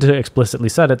it's good to explicitly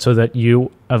set it so that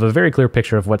you have a very clear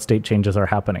picture of what state changes are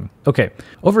happening. Okay,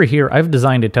 over here, I've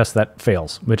designed a test that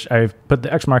fails, which I've put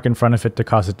the X mark in front of it to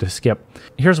cause it to skip.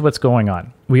 Here's what's going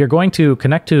on. We are going to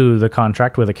connect to the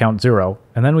contract with account 0,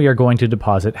 and then we are going to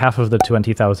deposit half of the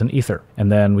 20,000 ether. And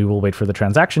then we will wait for the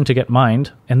transaction to get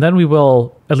mined, and then we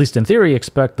will, at least in theory,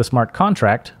 expect the smart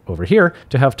contract over here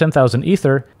to have 10,000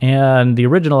 ether and the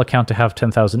original account to have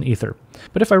 10,000 ether.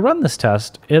 But if I run this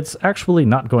test, it's actually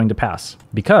not going to pass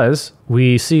because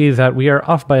we see that we are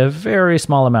off by a very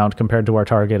small amount compared to our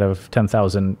target of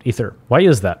 10,000 ether. Why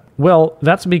is that? Well,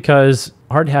 that's because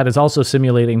Hardhat is also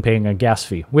simulating paying a gas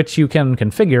fee, which you can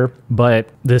configure, but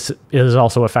this is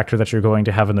also a factor that you're going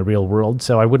to have in the real world,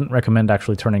 so I wouldn't recommend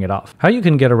actually turning it off. How you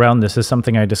can get around this is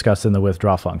something I discussed in the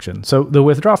withdraw function. So the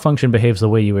withdraw function behaves the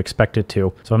way you expect it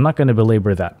to, so I'm not going to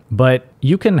belabor that. But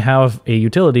you can have a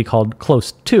utility called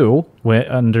close to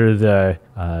under the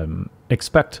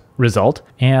expect result,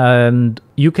 and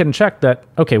you can check that,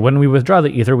 okay, when we withdraw the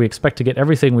ether, we expect to get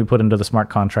everything we put into the smart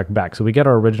contract back. So we get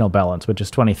our original balance, which is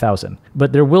 20,000.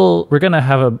 But we're going to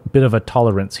have a bit of a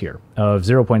tolerance here of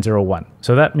 0.01.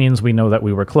 So that means we know that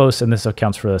we were close, and this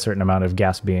accounts for a certain amount of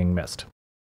gas being missed.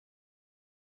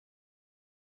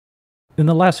 In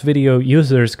the last video,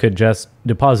 users could just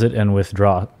deposit and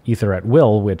withdraw ether at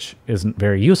will, which isn't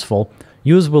very useful.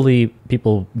 Usually,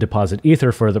 people deposit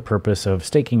ether for the purpose of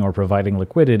staking or providing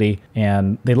liquidity,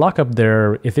 and they lock up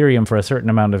their Ethereum for a certain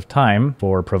amount of time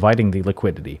for providing the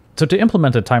liquidity. So to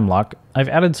implement a time lock, I've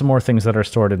added some more things that are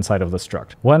stored inside of the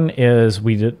struct. One is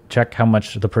we check how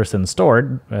much the person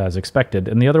stored, as expected,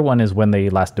 and the other one is when they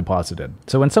last deposited.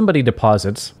 So when somebody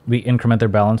deposits, we increment their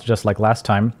balance just like last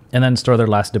time, and then store their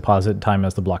last deposit time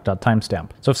as the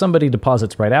block.timestamp. So if somebody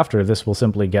deposits right after, this will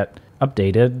simply get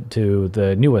updated to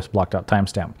the newest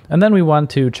block.timestamp. And then we want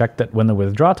to check that when the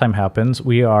withdraw time happens,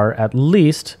 we are at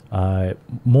least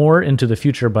more into the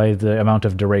future by the amount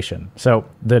of duration. So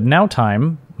the now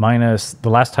time minus the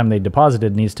last time they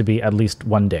deposited needs to be at least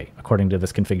 1 day, according to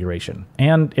this configuration.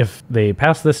 And if they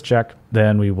pass this check,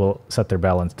 then we will set their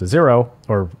balance to 0,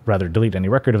 or rather delete any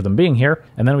record of them being here,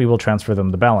 and then we will transfer them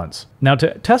the balance. Now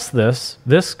to test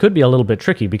this could be a little bit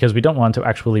tricky because we don't want to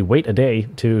actually wait a day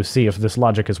to see if this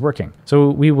logic is working.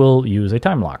 So we will use a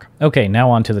time lock. Okay,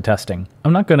 now on to the testing.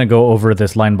 I'm not going to go over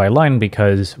this line by line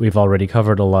because we've already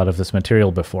covered a lot of this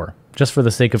material before. just for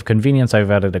the sake of convenience,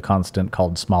 I've added a constant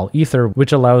called small ether,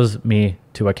 which allows me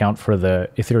to account for the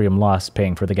Ethereum loss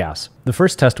paying for the gas. The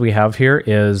first test we have here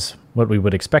is what we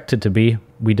would expect it to be.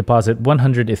 We deposit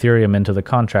 100 Ethereum into the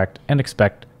contract and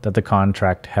expect that the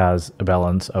contract has a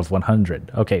balance of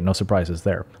 100. Okay, no surprises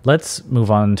there. Let's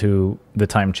move on to the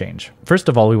time change. First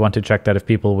of all, we want to check that if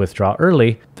people withdraw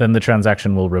early, then the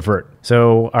transaction will revert.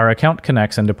 So our account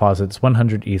connects and deposits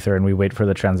 100 Ether, and we wait for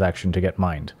the transaction to get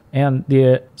mined. And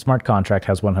the smart contract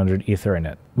has 100 Ether in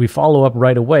it. We follow up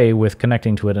right away with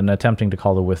connecting to it and attempting to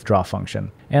call the withdraw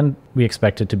function. And we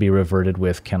expect it to be reverted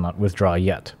with cannot withdraw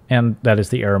yet. And that is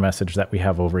the error message that we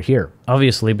have over here.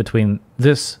 Obviously, between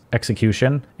this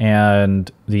execution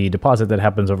and the deposit that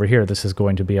happens over here, this is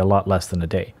going to be a lot less than a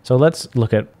day. So let's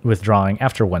look at withdrawing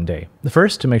after 1 day. The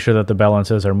first, to make sure that the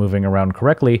balances are moving around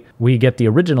correctly, we get the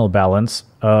original balance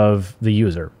of the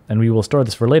user. And we will store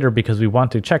this for later because we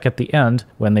want to check at the end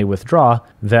when they withdraw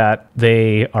that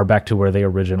they are back to where they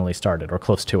originally started or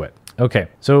close to it. Okay,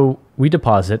 so we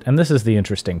deposit, and this is the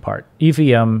interesting part.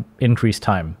 EVM increase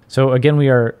time. So again, we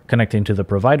are connecting to the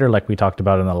provider like we talked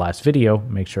about in the last video.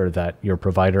 Make sure that your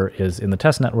provider is in the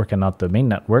test network and not the main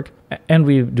network. And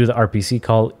we do the RPC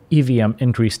call EVM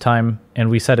increase time, and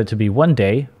we set it to be 1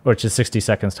 day, which is 60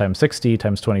 seconds times 60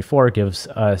 times 24 gives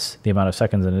us the amount of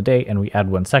seconds in a day, and we add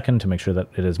 1 second to make sure that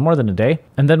it is more than a day.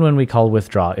 And then when we call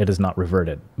withdraw, it is not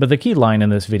reverted. But the key line in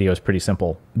this video is pretty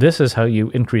simple. This is how you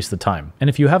increase the time. And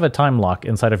if you have a time lock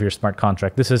inside of your smart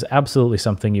contract, this is absolutely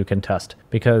something you can test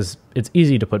because it's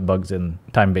easy to put bugs in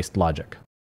time-based logic.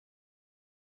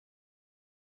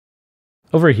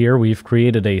 Over here, we've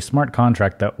created a smart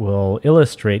contract that will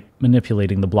illustrate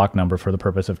manipulating the block number for the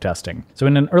purpose of testing. So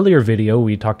in an earlier video,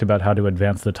 we talked about how to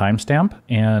advance the timestamp,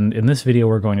 and in this video,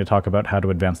 we're going to talk about how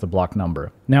to advance the block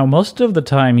number. Now, most of the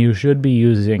time, you should be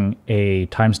using a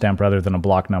timestamp rather than a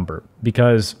block number,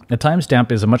 because a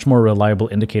timestamp is a much more reliable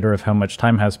indicator of how much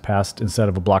time has passed instead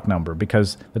of a block number,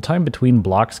 because the time between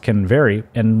blocks can vary,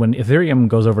 and when Ethereum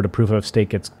goes over to proof of stake,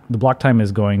 the block time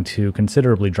is going to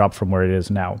considerably drop from where it is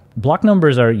now. Block numbers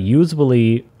are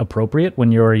usually appropriate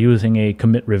when you're using a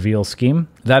commit reveal scheme.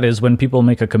 That is, when people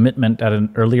make a commitment at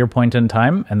an earlier point in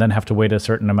time and then have to wait a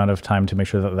certain amount of time to make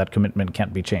sure that that commitment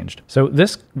can't be changed. So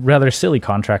this rather silly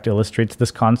contract illustrates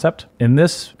this concept. In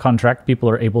this contract, people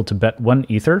are able to bet 1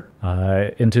 Ether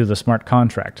into the smart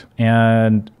contract.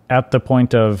 And at the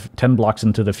point of 10 blocks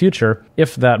into the future,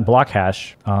 if that block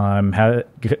hash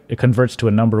it converts to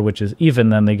a number which is even,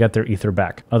 then they get their Ether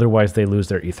back. Otherwise, they lose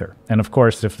their Ether. And of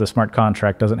course, if the smart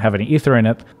contract doesn't have any Ether in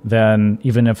it, then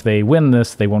even if they win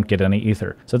this, they won't get any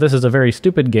Ether. So this is a very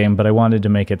stupid game, but I wanted to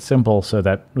make it simple so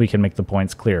that we can make the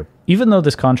points clear. Even though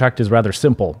this contract is rather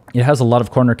simple, it has a lot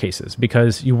of corner cases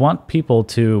because you want people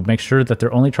to make sure that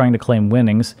they're only trying to claim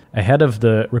winnings ahead of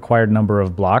the required number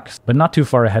of blocks, but not too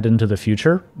far ahead into the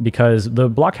future, because the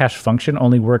block hash function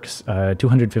only works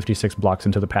 256 blocks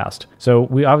into the past. So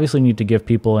we obviously need to give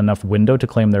people enough window to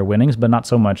claim their winnings, but not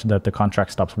so much that the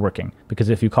contract stops working. Because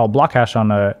if you call block hash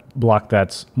on a block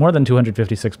that's more than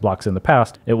 256 blocks in the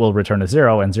past, it will return a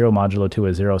 0, and 0 modulo 2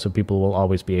 is 0, so people will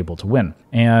always be able to win.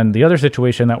 And the other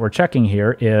situation that we're checking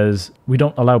here is we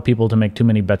don't allow people to make too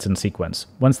many bets in sequence.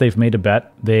 Once they've made a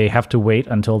bet, they have to wait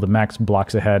until the max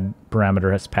blocks ahead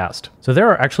parameter has passed. So there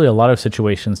are actually a lot of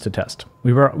situations to test.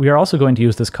 We are also going to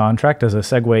use this contract as a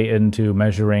segue into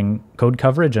measuring code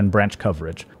coverage and branch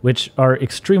coverage, which are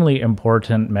extremely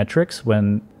important metrics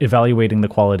when evaluating the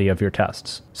quality of your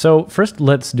tests. So first,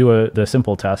 let's do the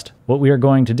simple test. What we are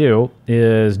going to do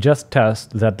is just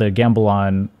test that the gamble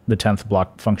on the 10th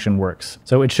block function works.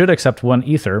 So it should accept 1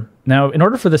 Ether. Now, in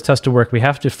order for this test to work, we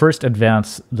have to first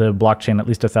advance the blockchain at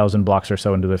least 1,000 blocks or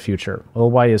so into the future.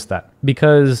 Well, why is that?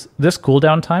 Because this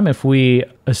cooldown time, if we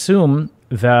assume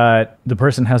that the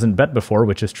person hasn't bet before,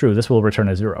 which is true, this will return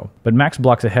a 0. But max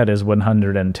blocks ahead is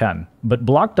 110. But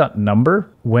block.number,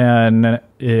 when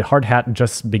Hardhat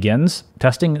just begins,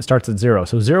 testing starts at 0.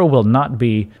 So 0 will not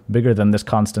be bigger than this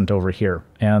constant over here,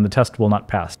 and the test will not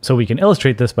pass. So we can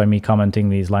illustrate this by me commenting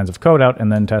these lines of code out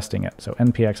and then testing it. So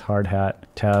npx hardhat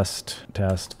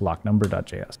test block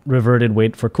number.js. Reverted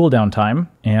wait for cooldown time,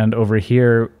 and over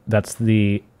here, that's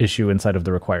the issue inside of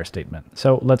the require statement.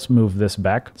 So let's move this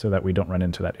back so that we don't run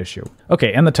into that issue.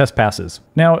 Okay, and the test passes.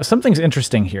 Now, something's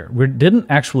interesting here. We didn't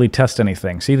actually test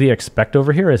anything. See, the expect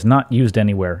over here is not used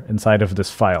anywhere inside of this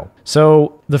file.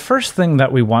 So the first thing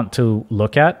that we want to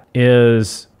look at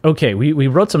is okay, we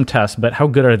wrote some tests, but how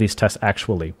good are these tests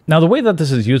actually? Now, the way that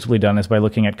this is usually done is by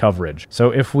looking at coverage.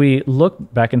 So if we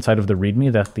look back inside of the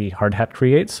README that the Hardhat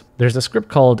creates, there's a script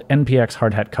called npx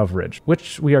hardhat coverage,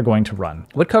 which we are going to run.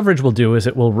 What coverage will do is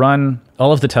it will run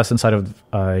all of the tests inside of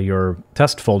your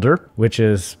test folder, which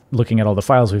is looking at all the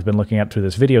files we've been looking at through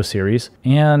this video series.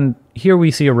 And here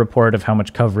we see a report of how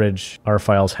much coverage our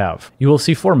files have. You will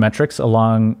see 4 metrics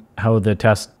along how the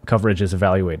test coverage is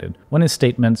evaluated. One is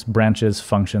statements, branches,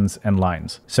 functions, and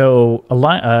lines. So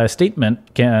a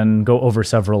statement can go over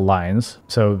several lines.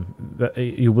 So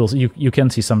you can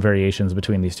see some variations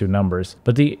between these two numbers.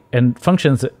 But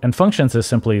functions is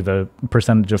simply the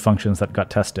percentage of functions that got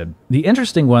tested. The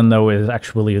interesting one though is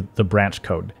actually the branch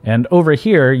code. And over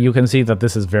here you can see that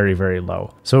this is very, very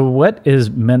low. So what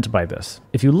is meant by this?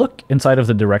 If you look inside of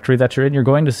the directory that you're in, you're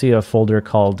going to see a folder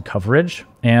called coverage.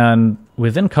 And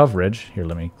within coverage, here,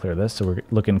 let me clear this. So we're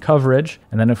looking coverage.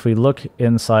 And then if we look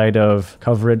inside of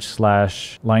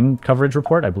coverage/line coverage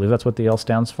report, I believe that's what the L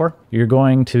stands for, you're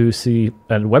going to see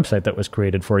a website that was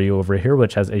created for you over here,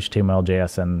 which has HTML,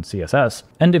 JS, and CSS.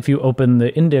 And if you open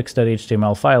the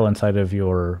index.html file inside of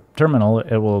your terminal,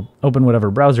 it will open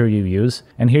whatever browser you use.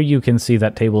 And here you can see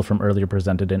that table from earlier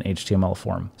presented in HTML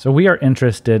form. So we are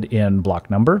interested in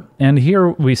block number. And here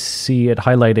we see it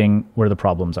highlighting where the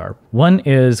problems are. One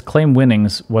is claim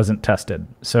winnings wasn't tested.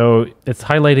 So it's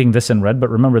highlighting this in red, but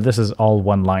remember this is all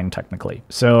one line technically.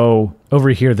 So over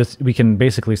here, we can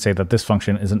basically say that this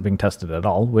function isn't being tested at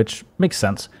all, which makes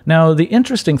sense. Now, the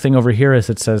interesting thing over here is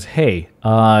it says, hey,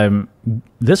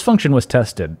 this function was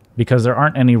tested because there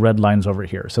aren't any red lines over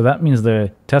here. So that means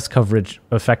the test coverage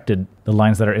affected the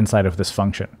lines that are inside of this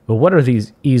function. But what are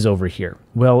these E's over here?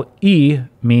 Well, E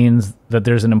means that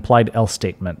there's an implied else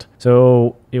statement.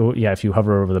 So if you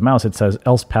hover over the mouse, it says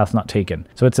else path not taken.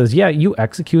 So it says, yeah, you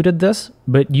executed this,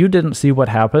 but you didn't see what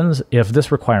happens if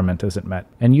this requirement isn't met.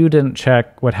 And you didn't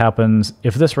check what happens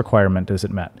if this requirement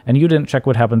isn't met. And you didn't check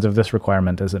what happens if this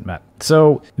requirement isn't met.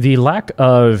 So the lack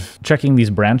of checking these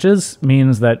branches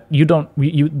means that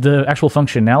the actual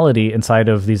functionality inside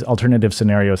of these alternative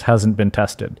scenarios hasn't been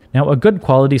tested. Now, a good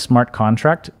quality smart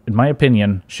contract, in my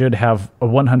opinion, should have a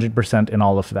 100% in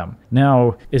all of them.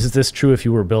 Now, is this true if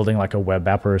you were building like a web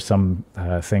app or some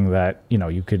thing that,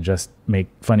 you could just make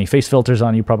funny face filters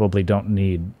on? You probably don't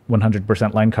need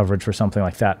 100% line coverage for something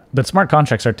like that. But smart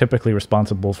contracts are typically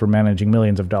responsible for managing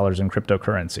millions of dollars in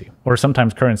cryptocurrency, or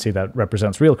sometimes currency that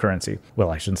represents real currency.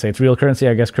 Well, I shouldn't say it's real currency.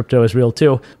 I guess crypto is real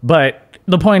too. But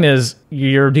the point is,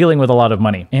 you're dealing with a lot of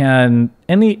money. And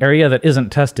any area that isn't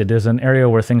tested is an area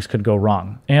where things could go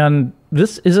wrong. And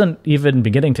this isn't even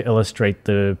beginning to illustrate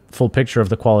the full picture of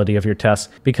the quality of your tests,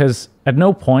 because at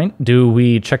no point do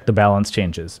we check the balance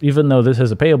changes. Even though this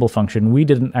is a payable function, we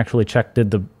didn't actually check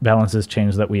did the balances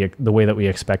change the way that we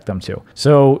expect them to.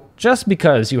 So just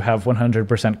because you have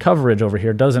 100% coverage over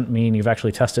here doesn't mean you've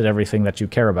actually tested everything that you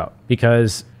care about,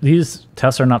 because these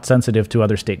tests are not sensitive to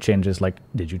other state changes like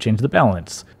did you change the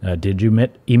balance, did you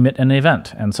emit an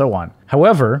event, and so on.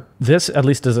 However, this at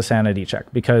least is a sanity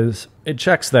check, because it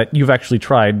checks that you've actually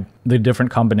tried the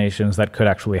different combinations that could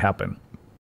actually happen.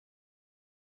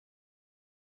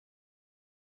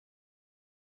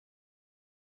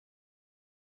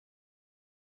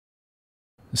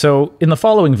 So in the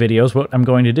following videos, what I'm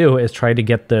going to do is try to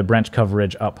get the branch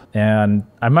coverage up. And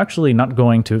I'm actually not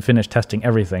going to finish testing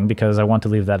everything because I want to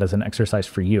leave that as an exercise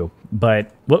for you. But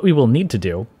what we will need to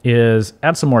do is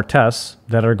add some more tests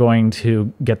that are going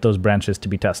to get those branches to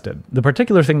be tested. The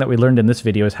particular thing that we learned in this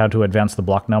video is how to advance the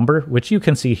block number, which you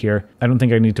can see here. I don't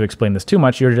think I need to explain this too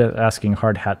much. You're just asking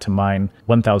Hardhat to mine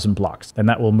 1,000 blocks, and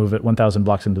that will move it 1,000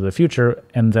 blocks into the future.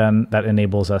 And then that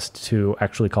enables us to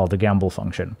actually call the gamble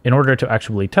function. In order to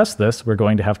actually test this, we're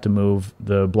going to have to move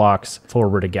the blocks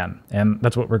forward again. And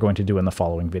that's what we're going to do in the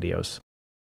following videos.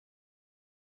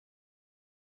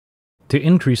 To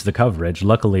increase the coverage,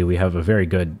 luckily we have a very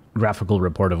good graphical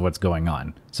report of what's going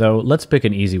on. So let's pick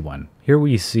an easy one. Here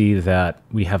we see that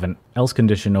we have an else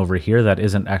condition over here that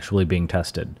isn't actually being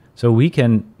tested. So we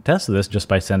can test this just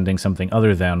by sending something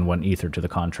other than 1 ether to the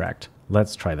contract.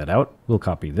 Let's try that out. We'll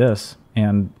copy this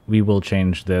and we will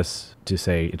change this to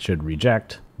say it should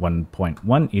reject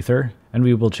 1.1 ether, and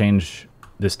we will change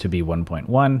this to be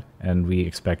 1.1, and we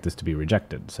expect this to be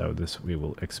rejected. So this we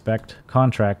will expect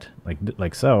contract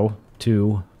like so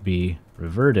to be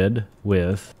reverted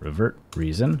with revert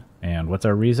reason. And what's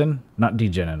our reason? Not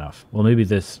degen enough. Well, maybe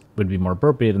this would be more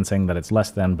appropriate in saying that it's less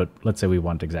than, but let's say we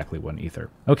want exactly 1 ether.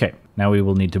 Okay, now we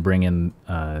will need to bring in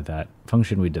that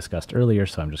function we discussed earlier,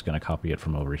 so I'm just going to copy it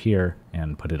from over here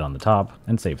and put it on the top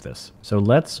and save this. So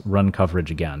let's run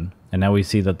coverage again. And now we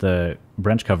see that the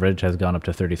branch coverage has gone up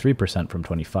to 33% from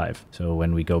 25. So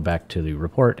when we go back to the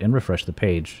report and refresh the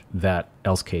page, that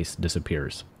else case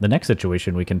disappears. The next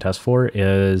situation we can test for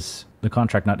is the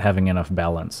contract not having enough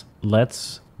balance.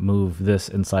 Let's move this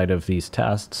inside of these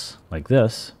tests like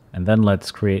this, and then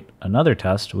let's create another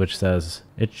test which says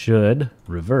it should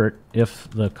revert if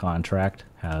the contract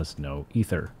has no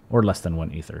ether or less than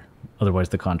 1 ether. Otherwise,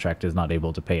 the contract is not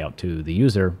able to pay out to the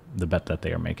user the bet that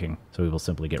they are making. So we will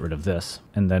simply get rid of this,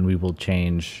 and then we will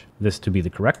change this to be the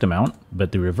correct amount,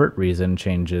 but the revert reason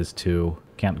changes to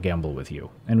can't gamble with you.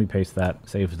 And we paste that,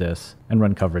 save this, and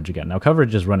run coverage again. Now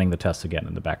coverage is running the tests again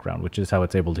in the background, which is how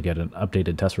it's able to get an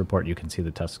updated test report. You can see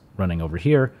the test running over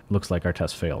here. Looks like our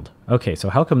test failed. Okay, so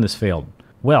how come this failed?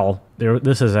 Well,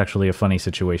 this is actually a funny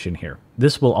situation here.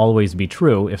 This will always be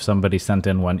true if somebody sent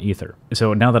in 1 ether.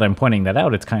 So now that I'm pointing that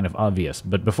out, it's kind of obvious.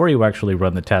 But before you actually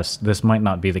run the test, this might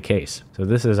not be the case. So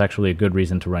this is actually a good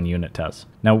reason to run unit tests.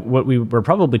 Now, what we were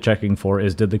probably checking for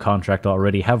is, did the contract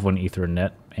already have 1 ether in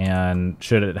it? And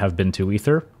should it have been 2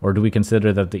 ether? Or do we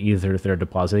consider that the ether they're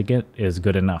depositing it is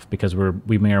good enough because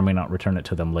we may or may not return it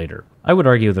to them later? I would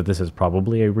argue that this is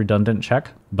probably a redundant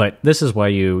check, but this is why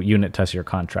you unit test your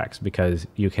contracts, because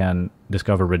you can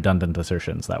discover redundant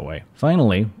assertions that way.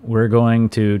 Finally, we're going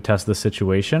to test the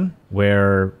situation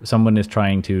where someone is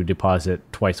trying to deposit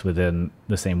twice within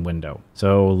the same window.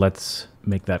 So let's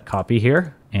make that copy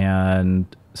here, and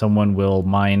someone will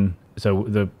mine, so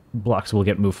the blocks will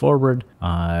get moved forward.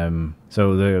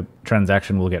 So the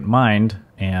transaction will get mined,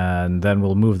 and then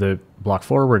we'll move the block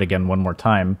forward again one more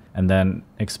time, and then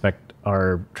expect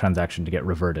our transaction to get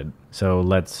reverted. So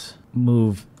let's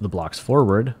move the blocks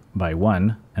forward by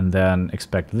 1, and then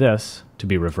expect this to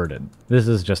be reverted. This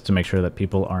is just to make sure that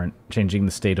people aren't changing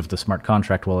the state of the smart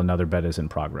contract while another bet is in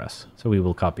progress. So we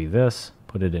will copy this,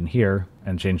 put it in here,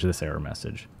 and change this error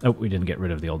message. Oh, we didn't get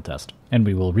rid of the old test. And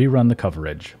we will rerun the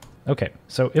coverage. Okay,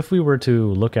 so if we were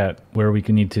to look at where we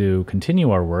need to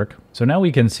continue our work, so now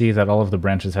we can see that all of the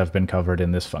branches have been covered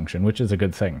in this function, which is a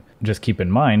good thing. Just keep in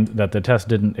mind that the test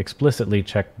didn't explicitly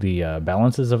check the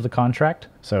balances of the contract,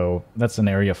 so that's an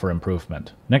area for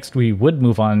improvement. Next, we would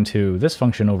move on to this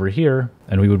function over here,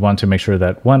 and we would want to make sure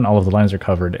that 1, all of the lines are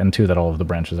covered, and 2, that all of the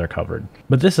branches are covered.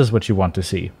 But this is what you want to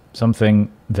see,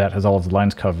 something that has all of the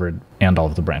lines covered and all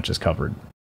of the branches covered.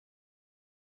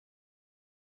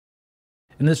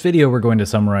 In this video, we're going to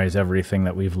summarize everything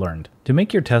that we've learned. To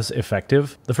make your tests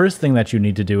effective, the first thing that you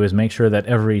need to do is make sure that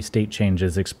every state change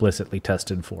is explicitly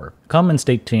tested for. Common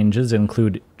state changes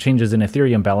include changes in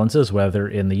Ethereum balances, whether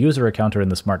in the user account or in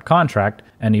the smart contract,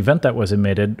 an event that was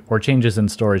emitted, or changes in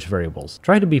storage variables.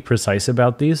 Try to be precise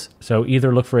about these, so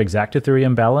either look for exact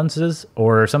Ethereum balances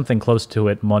or something close to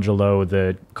it modulo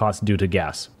the cost due to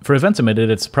gas. For events emitted,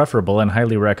 it's preferable and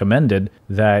highly recommended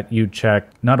that you check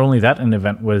not only that an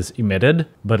event was emitted,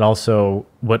 but also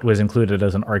what was included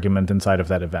as an argument inside of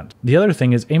that event. The other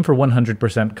thing is aim for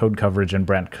 100% code coverage and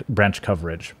branch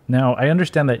coverage. Now, I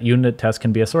understand that unit tests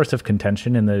can be a source of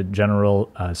contention in the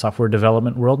general software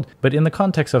development world, but in the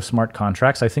context of smart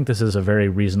contracts, I think this is a very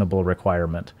reasonable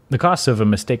requirement. The cost of a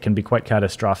mistake can be quite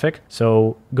catastrophic,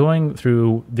 so going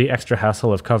through the extra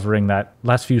hassle of covering that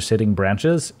last few sitting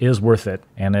branches is worth it,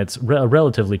 and it's a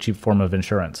relatively cheap form of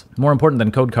insurance. More important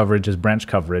than code coverage is branch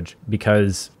coverage,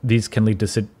 because these can lead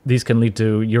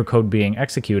to your code being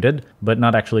executed, but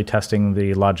not actually testing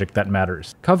the logic that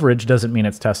matters. Coverage doesn't mean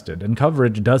it's tested, and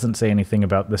coverage doesn't say anything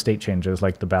about the state changes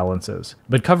like the balances.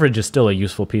 But coverage is still a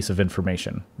useful piece of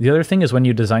information. The other thing is when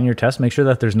you design your test, make sure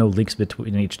that there's no leaks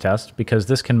between each test, because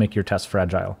this can make your test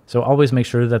fragile. So always make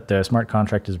sure that the smart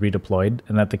contract is redeployed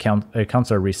and that the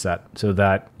accounts are reset so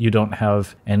that you don't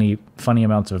have any funny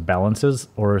amounts of balances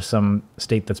or some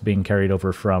state that's being carried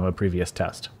over from a previous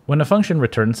test. When a function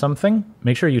returns something,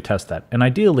 make sure you test that. And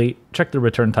ideally, check the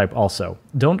return type also.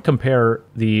 Don't compare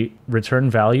the return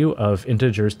value of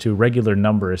integers to regular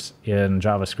numbers in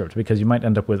JavaScript, because you might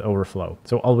end up with overflow.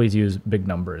 So always use big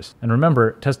numbers. And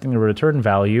remember, testing the return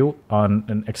value on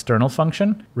an external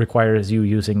function requires you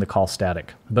using the call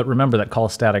static. But remember that call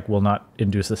static will not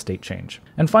induce a state change.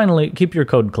 And finally, keep your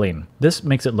code clean. This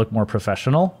makes it look more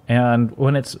professional, and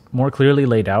when it's more clearly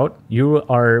laid out, you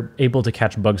are able to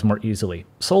catch bugs more easily.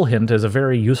 null hint is a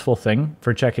very useful thing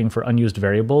for checking for unused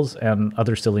variables and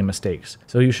other silly mistakes.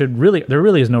 So there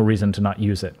really is no reason to not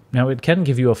use it. Now, it can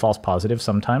give you a false positive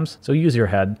sometimes, so use your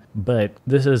head, but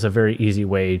this is a very easy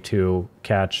way to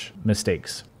catch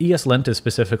mistakes. ESLint is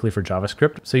specifically for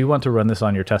JavaScript, so you want to run this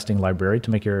on your testing library to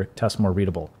make your tests more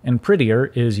readable. And Prettier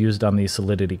is used on the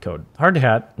Solidity code.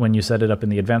 Hardhat, when you set it up in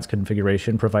the advanced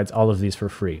configuration, provides all of these for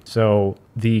free. So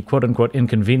the quote-unquote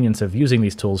inconvenience of using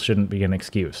these tools shouldn't be an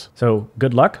excuse. So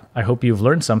good luck. I hope you've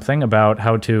learned something about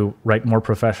how to write more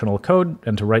professional code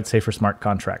and to write safer smart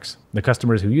contracts. The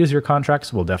customers who use your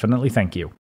contracts will definitely thank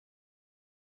you.